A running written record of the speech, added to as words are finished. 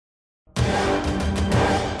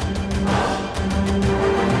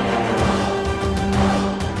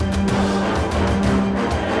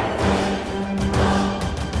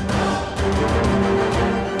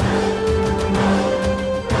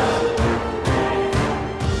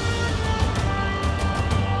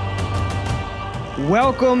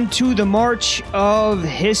Welcome to the March of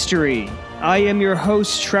History. I am your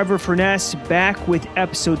host, Trevor Furness, back with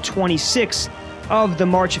episode 26 of the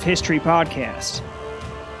March of History podcast.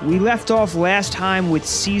 We left off last time with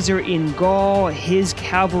Caesar in Gaul. His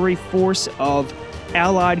cavalry force of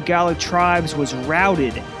allied Gallic tribes was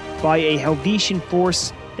routed by a Helvetian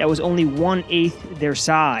force that was only 1/8 their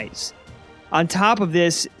size. On top of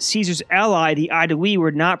this, Caesar's ally, the Aedui,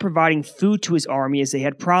 were not providing food to his army as they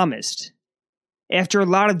had promised. After a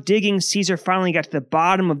lot of digging, Caesar finally got to the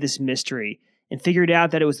bottom of this mystery and figured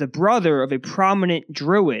out that it was the brother of a prominent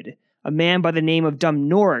druid, a man by the name of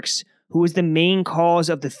Dumnorix, who was the main cause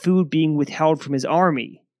of the food being withheld from his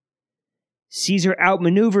army. Caesar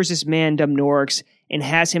outmaneuvers this man Dumnorix and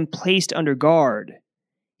has him placed under guard.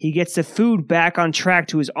 He gets the food back on track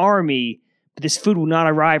to his army, but this food will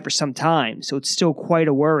not arrive for some time, so it's still quite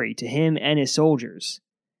a worry to him and his soldiers.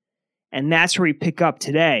 And that's where we pick up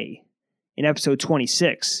today, in episode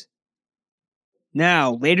 26.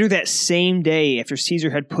 Now, later that same day, after Caesar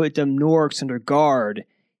had put Dumnorix under guard,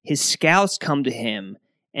 his scouts come to him,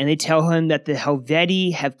 and they tell him that the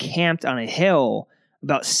Helvetii have camped on a hill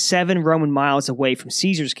about 7 Roman miles away from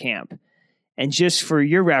Caesar's camp. And just for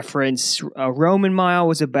your reference, a Roman mile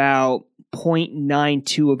was about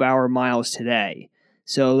 0.92 of our miles today.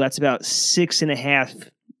 So that's about 6.5,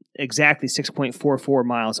 exactly 6.44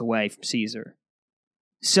 miles away from Caesar.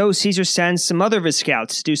 So Caesar sends some other of his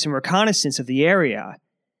scouts to do some reconnaissance of the area,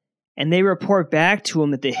 and they report back to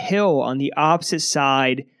him that the hill on the opposite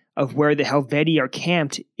side of where the Helvetii are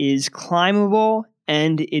camped is climbable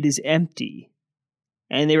and it is empty.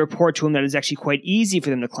 And they report to him that it's actually quite easy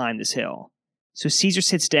for them to climb this hill. So Caesar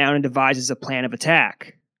sits down and devises a plan of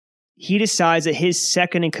attack. He decides that his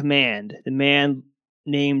second in command, the man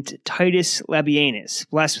named Titus Labienus,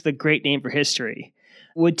 blessed with a great name for history,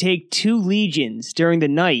 would take 2 legions during the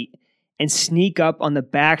night and sneak up on the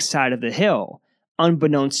backside of the hill,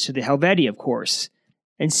 unbeknownst to the Helvetii, of course.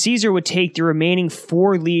 And Caesar would take the remaining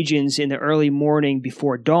 4 legions in the early morning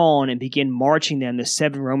before dawn and begin marching them the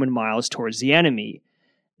 7 Roman miles towards the enemy.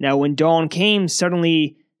 Now, when dawn came,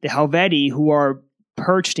 suddenly the Helvetii, who are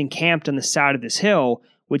perched and camped on the side of this hill,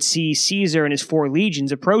 would see Caesar and his 4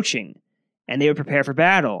 legions approaching, and they would prepare for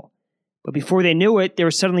battle. But before they knew it, there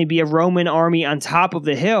would suddenly be a Roman army on top of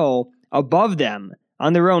the hill above them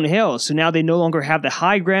on their own hill. So now they no longer have the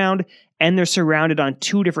high ground, and they're surrounded on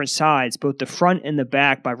 2 different sides, both the front and the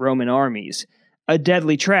back, by Roman armies. A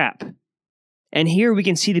deadly trap. And here we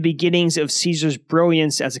can see the beginnings of Caesar's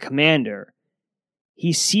brilliance as a commander.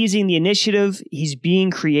 He's seizing the initiative, he's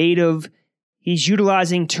being creative, he's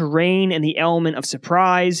utilizing terrain and the element of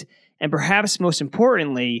surprise, and perhaps most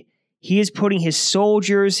importantly, he is putting his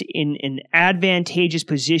soldiers in an advantageous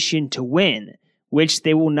position to win, which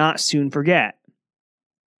they will not soon forget.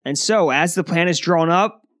 And so, as the plan is drawn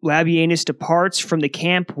up, Labienus departs from the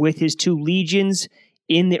camp with his 2 legions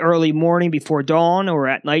in the early morning before dawn or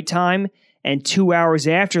at nighttime, and 2 hours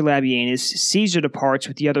after Labienus, Caesar departs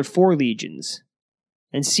with the other 4 legions.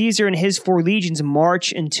 And Caesar and his 4 legions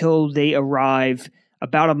march until they arrive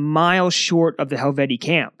about a mile short of the Helvetii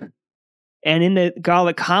camp. And in the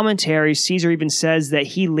Gallic commentary, Caesar even says that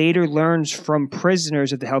he later learns from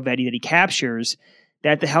prisoners of the Helvetii that he captures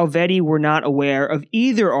that the Helvetii were not aware of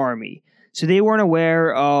either army. So they weren't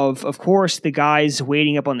aware of course, the guys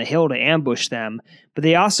waiting up on the hill to ambush them, but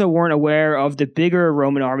they also weren't aware of the bigger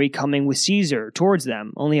Roman army coming with Caesar towards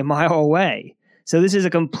them, only a mile away. So this is a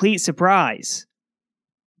complete surprise.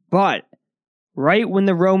 But right when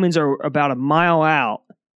the Romans are about a mile out,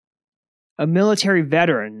 a military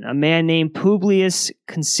veteran, a man named Publius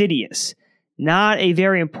Considius, not a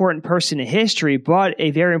very important person in history, but a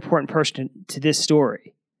very important person to this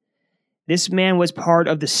story. This man was part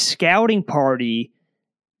of the scouting party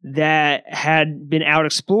that had been out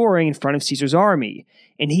exploring in front of Caesar's army.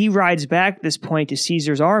 And he rides back at this point to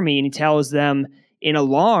Caesar's army and he tells them in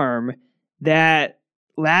alarm that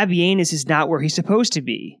Labienus is not where he's supposed to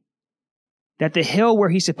be. That the hill where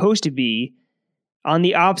he's supposed to be, on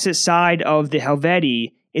the opposite side of the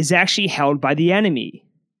Helvetii, is actually held by the enemy.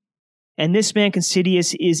 And this man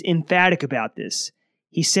Considius is emphatic about this.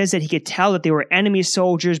 He says that he could tell that they were enemy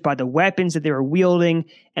soldiers by the weapons that they were wielding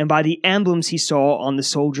and by the emblems he saw on the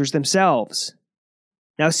soldiers themselves.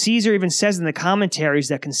 Now, Caesar even says in the commentaries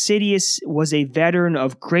that Considius was a veteran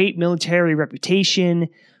of great military reputation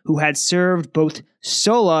who had served both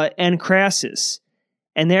Sulla and Crassus,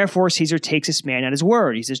 and therefore Caesar takes this man at his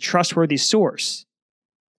word. He's a trustworthy source.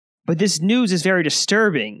 But this news is very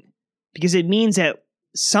disturbing because it means that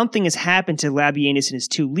something has happened to Labienus and his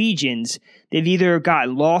 2 legions. They've either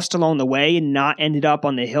gotten lost along the way and not ended up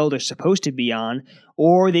on the hill they're supposed to be on,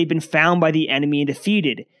 or they've been found by the enemy and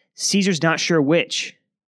defeated. Caesar's not sure which.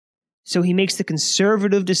 So he makes the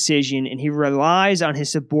conservative decision and he relies on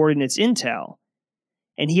his subordinates' intel.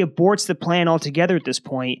 And he aborts the plan altogether at this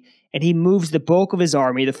point, and he moves the bulk of his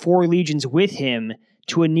army, the 4 legions with him,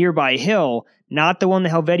 to a nearby hill, not the one the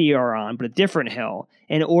Helvetii are on, but a different hill,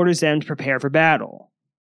 and orders them to prepare for battle.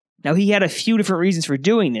 Now, he had a few different reasons for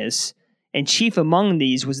doing this, and chief among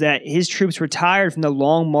these was that his troops were tired from the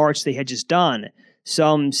long march they had just done,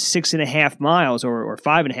 some 6.5 miles, or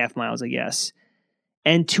 5.5 miles, I guess.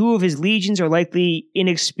 And 2 of his legions are likely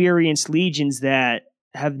inexperienced legions that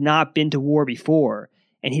have not been to war before,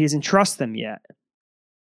 and he doesn't trust them yet.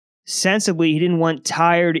 Sensibly, he didn't want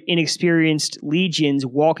tired, inexperienced legions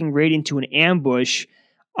walking right into an ambush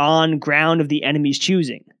on ground of the enemy's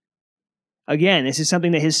choosing. Again, this is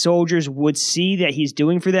something that his soldiers would see that he's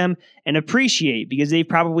doing for them and appreciate, because they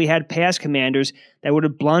probably had past commanders that would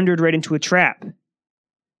have blundered right into a trap.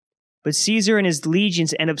 But Caesar and his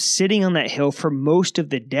legions end up sitting on that hill for most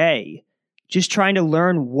of the day, just trying to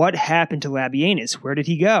learn what happened to Labienus. Where did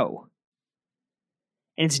he go?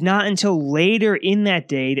 And it's not until later in that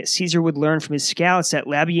day that Caesar would learn from his scouts that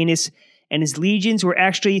Labienus and his legions were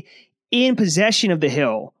actually in possession of the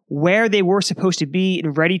hill, where they were supposed to be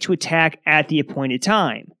and ready to attack at the appointed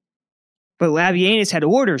time. But Labienus had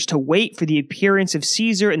orders to wait for the appearance of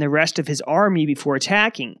Caesar and the rest of his army before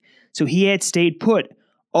attacking, so he had stayed put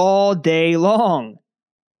all day long.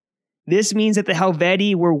 This means that the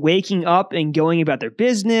Helvetii were waking up and going about their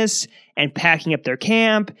business and packing up their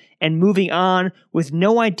camp and moving on with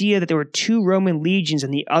no idea that there were 2 Roman legions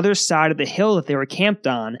on the other side of the hill that they were camped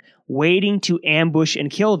on, waiting to ambush and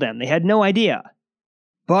kill them. They had no idea.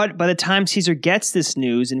 But by the time Caesar gets this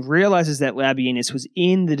news and realizes that Labienus was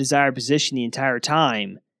in the desired position the entire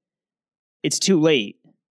time, it's too late.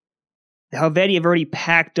 The Helvetii have already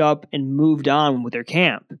packed up and moved on with their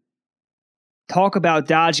camp. Talk about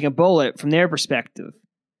dodging a bullet from their perspective.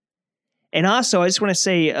 And also, I just want to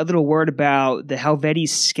say a little word about the Helvetii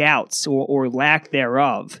scouts, or lack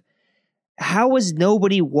thereof. How was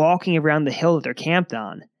nobody walking around the hill that they're camped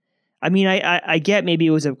on? I mean, I get maybe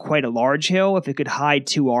it was quite a large hill if it could hide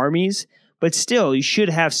 2 armies, but still, you should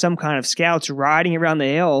have some kind of scouts riding around the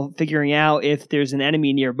hill figuring out if there's an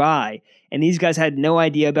enemy nearby. And these guys had no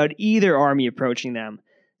idea about either army approaching them.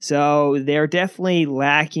 So they're definitely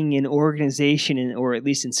lacking in organization, or at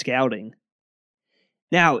least in scouting.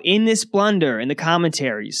 Now, in this blunder in the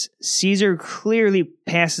commentaries, Caesar clearly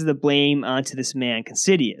passes the blame onto this man,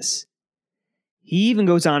 Considius. He even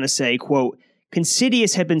goes on to say, quote,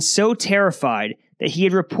 Considius had been so terrified that he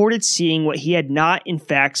had reported seeing what he had not in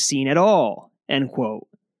fact seen at all, end quote.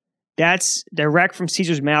 That's direct from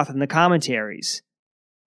Caesar's mouth in the commentaries.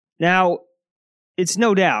 Now, it's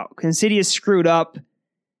no doubt, Considius screwed up,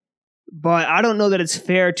 but I don't know that it's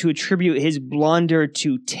fair to attribute his blunder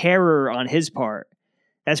to terror on his part.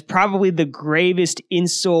 That's probably the gravest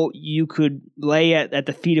insult you could lay at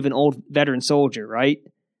the feet of an old veteran soldier, right?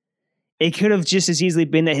 It could have just as easily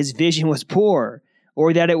been that his vision was poor,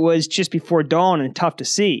 or that it was just before dawn and tough to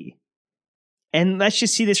see. And let's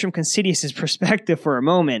just see this from Considius' perspective for a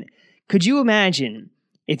moment. Could you imagine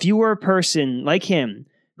if you were a person like him,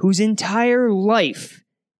 whose entire life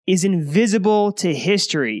is invisible to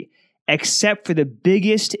history, except for the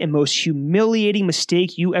biggest and most humiliating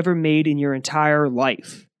mistake you ever made in your entire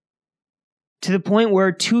life? To the point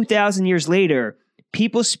where 2,000 years later,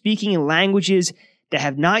 people speaking in languages that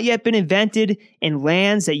have not yet been invented, in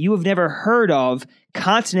lands that you have never heard of,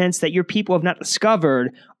 continents that your people have not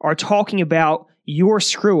discovered, are talking about your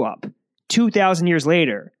screw-up 2,000 years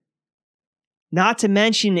later. Not to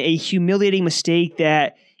mention a humiliating mistake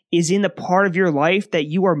that is in the part of your life that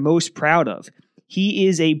you are most proud of. He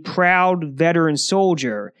is a proud veteran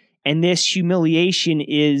soldier, and this humiliation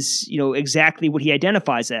is, exactly what he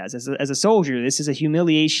identifies as a soldier. This is a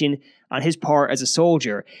humiliation on his part as a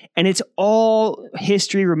soldier, and it's all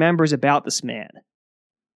history remembers about this man.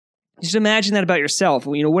 Just imagine that about yourself.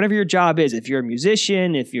 Whatever your job is, if you're a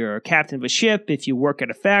musician, if you're a captain of a ship, if you work at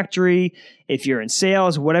a factory, if you're in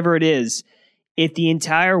sales, whatever it is, if the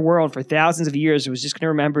entire world for thousands of years was just going to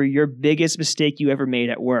remember your biggest mistake you ever made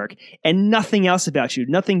at work and nothing else about you,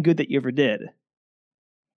 nothing good that you ever did.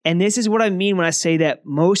 And this is what I mean when I say that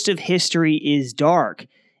most of history is dark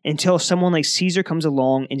until someone like Caesar comes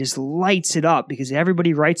along and just lights it up because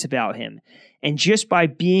everybody writes about him. And just by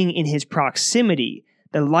being in his proximity,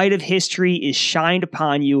 the light of history is shined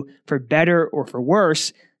upon you for better or for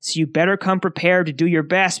worse. So you better come prepared to do your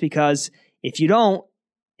best, because if you don't,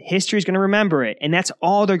 history is going to remember it. And that's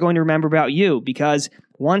all they're going to remember about you, because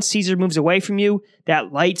once Caesar moves away from you,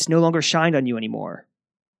 that light's no longer shined on you anymore.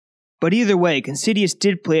 But either way, Considius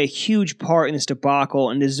did play a huge part in this debacle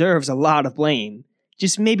and deserves a lot of blame.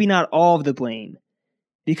 Just maybe not all of the blame.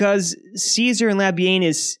 Because Caesar and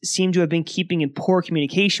Labienus seem to have been keeping in poor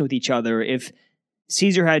communication with each other if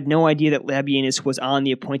Caesar had no idea that Labienus was on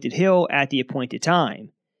the appointed hill at the appointed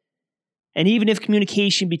time. And even if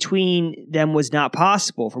communication between them was not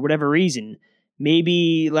possible for whatever reason,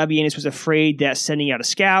 maybe Labienus was afraid that sending out a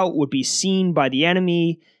scout would be seen by the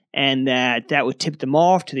enemy and that would tip them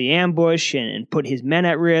off to the ambush and put his men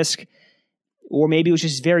at risk. Or maybe it was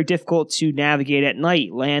just very difficult to navigate at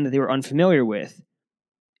night, land that they were unfamiliar with.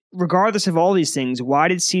 Regardless of all these things, why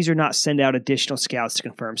did Caesar not send out additional scouts to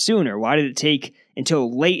confirm sooner? Why did it take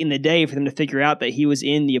until late in the day for them to figure out that he was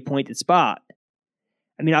in the appointed spot?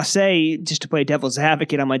 I mean, I'll say, just to play devil's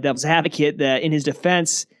advocate on my devil's advocate, that in his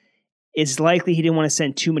defense, it's likely he didn't want to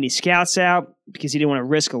send too many scouts out because he didn't want to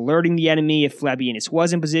risk alerting the enemy if Labienus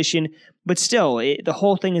was in position. But still, the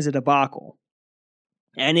whole thing is a debacle.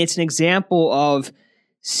 And it's an example of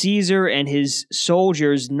Caesar and his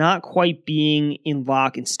soldiers not quite being in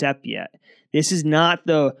lock and step yet. This is not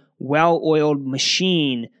the well-oiled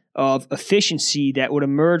machine of efficiency that would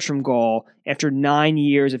emerge from Gaul after 9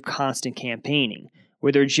 years of constant campaigning,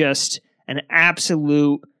 where they're just an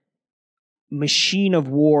absolute machine of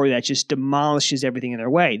war that just demolishes everything in their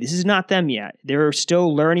way. This is not them yet. They're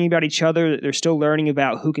still learning about each other. They're still learning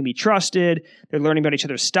about who can be trusted. They're learning about each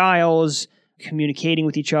other's styles, communicating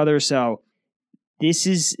with each other. So this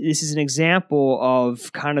is an example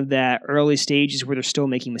of kind of that early stages where they're still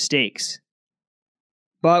making mistakes.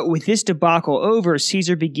 But with this debacle over,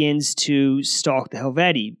 Caesar begins to stalk the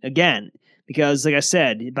Helvetii again, because, like I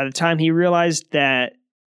said, by the time he realized that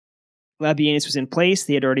Labienus was in place,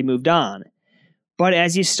 they had already moved on. But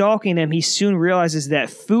as he's stalking them, he soon realizes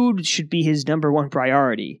that food should be his number one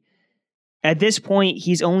priority. At this point,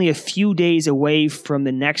 he's only a few days away from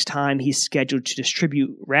the next time he's scheduled to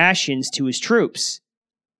distribute rations to his troops.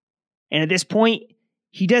 And at this point,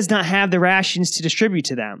 he does not have the rations to distribute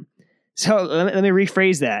to them. So let me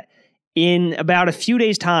rephrase that. In about a few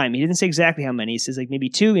days' time, he didn't say exactly how many, he says like maybe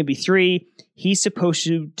 2, maybe 3, he's supposed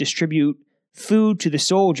to distribute food to the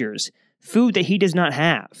soldiers, food that he does not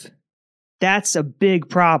have. That's a big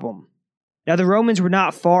problem. Now, the Romans were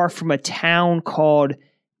not far from a town called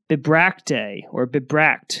Bibracte, or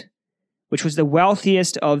Bibract, which was the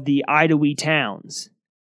wealthiest of the Aedui towns.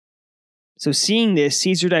 So seeing this,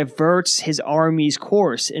 Caesar diverts his army's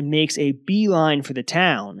course and makes a beeline for the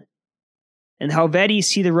town. And the Helvetii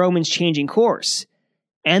see the Romans changing course,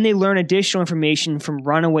 and they learn additional information from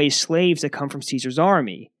runaway slaves that come from Caesar's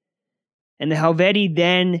army. And the Helvetii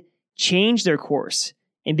then change their course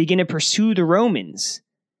and begin to pursue the Romans.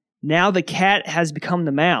 Now the cat has become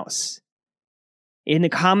the mouse. In the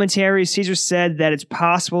commentary, Caesar said that it's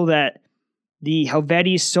possible that the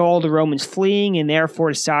Helvetii saw the Romans fleeing and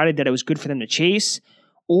therefore decided that it was good for them to chase,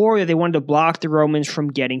 or that they wanted to block the Romans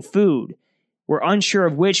from getting food. We're unsure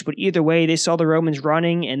of which, but either way, they saw the Romans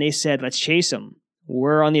running and they said, let's chase them.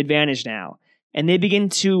 We're on the advantage now. And they begin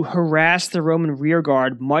to harass the Roman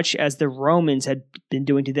rearguard, much as the Romans had been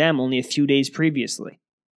doing to them only a few days previously.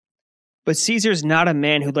 But Caesar's not a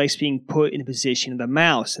man who likes being put in the position of the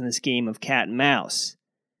mouse in this game of cat and mouse.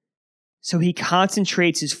 So he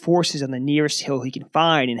concentrates his forces on the nearest hill he can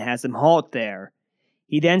find and has them halt there.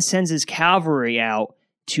 He then sends his cavalry out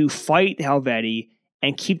to fight the Helvetii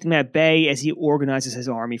and keep them at bay as he organizes his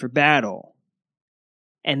army for battle.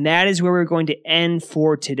 And that is where we're going to end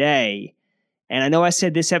for today. And I know I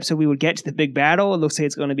said this episode we would get to the big battle. It looks like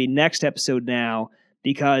it's going to be next episode now,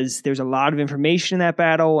 because there's a lot of information in that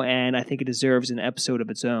battle, and I think it deserves an episode of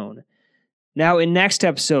its own. Now, in next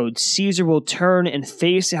episode, Caesar will turn and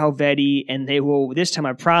face the Helvetii, and they will, this time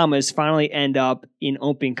I promise, finally end up in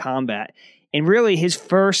open combat. And really, his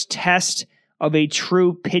first test of a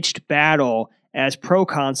true pitched battle as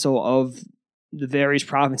proconsul of the various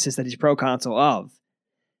provinces that he's proconsul of.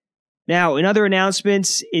 Now, in other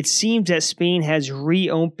announcements, it seems that Spain has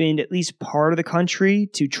reopened at least part of the country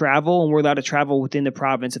to travel, and we're allowed to travel within the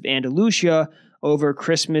province of Andalusia over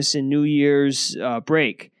Christmas and New Year's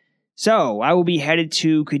break. So, I will be headed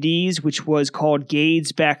to Cadiz, which was called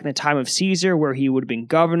Gades back in the time of Caesar, where he would have been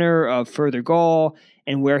governor of Further Gaul,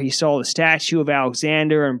 and where he saw the statue of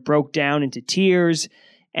Alexander and broke down into tears.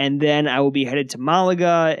 And then I will be headed to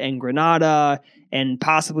Malaga and Granada, and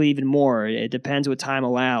possibly even more. It depends what time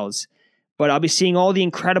allows. But I'll be seeing all the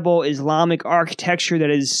incredible Islamic architecture that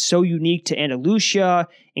is so unique to Andalusia,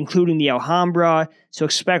 including the Alhambra. So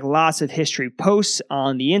expect lots of history posts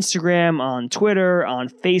on the Instagram, on Twitter, on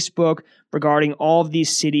Facebook regarding all of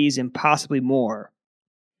these cities and possibly more.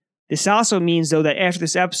 This also means, though, that after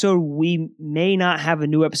this episode, we may not have a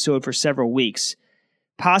new episode for several weeks.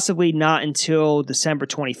 Possibly not until December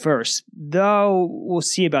 21st, though we'll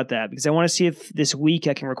see about that because I want to see if this week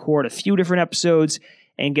I can record a few different episodes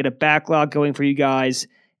and get a backlog going for you guys,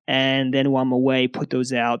 and then while I'm away, put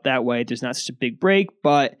those out. That way, there's not such a big break,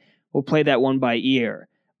 but we'll play that one by ear.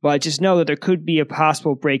 But just know that there could be a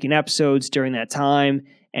possible break in episodes during that time,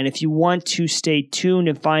 and if you want to stay tuned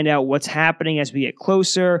and find out what's happening as we get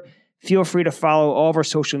closer, feel free to follow all of our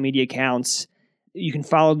social media accounts. You can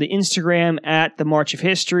follow the Instagram at The March of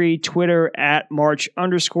History, Twitter at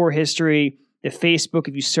March_History, the Facebook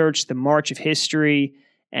if you search The March of History,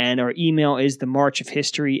 and our email is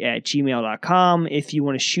themarchofhistory@gmail.com. If you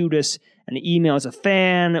want to shoot us an email as a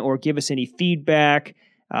fan or give us any feedback,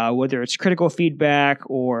 whether it's critical feedback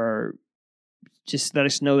or just let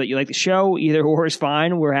us know that you like the show, either or is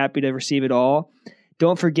fine. We're happy to receive it all.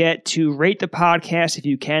 Don't forget to rate the podcast if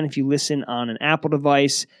you can, if you listen on an Apple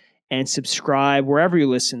device, and subscribe wherever you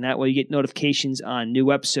listen. That way you get notifications on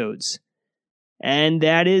new episodes. And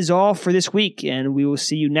that is all for this week, and we will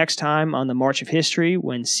see you next time on the March of History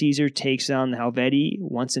when Caesar takes on the Helvetii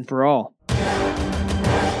once and for all.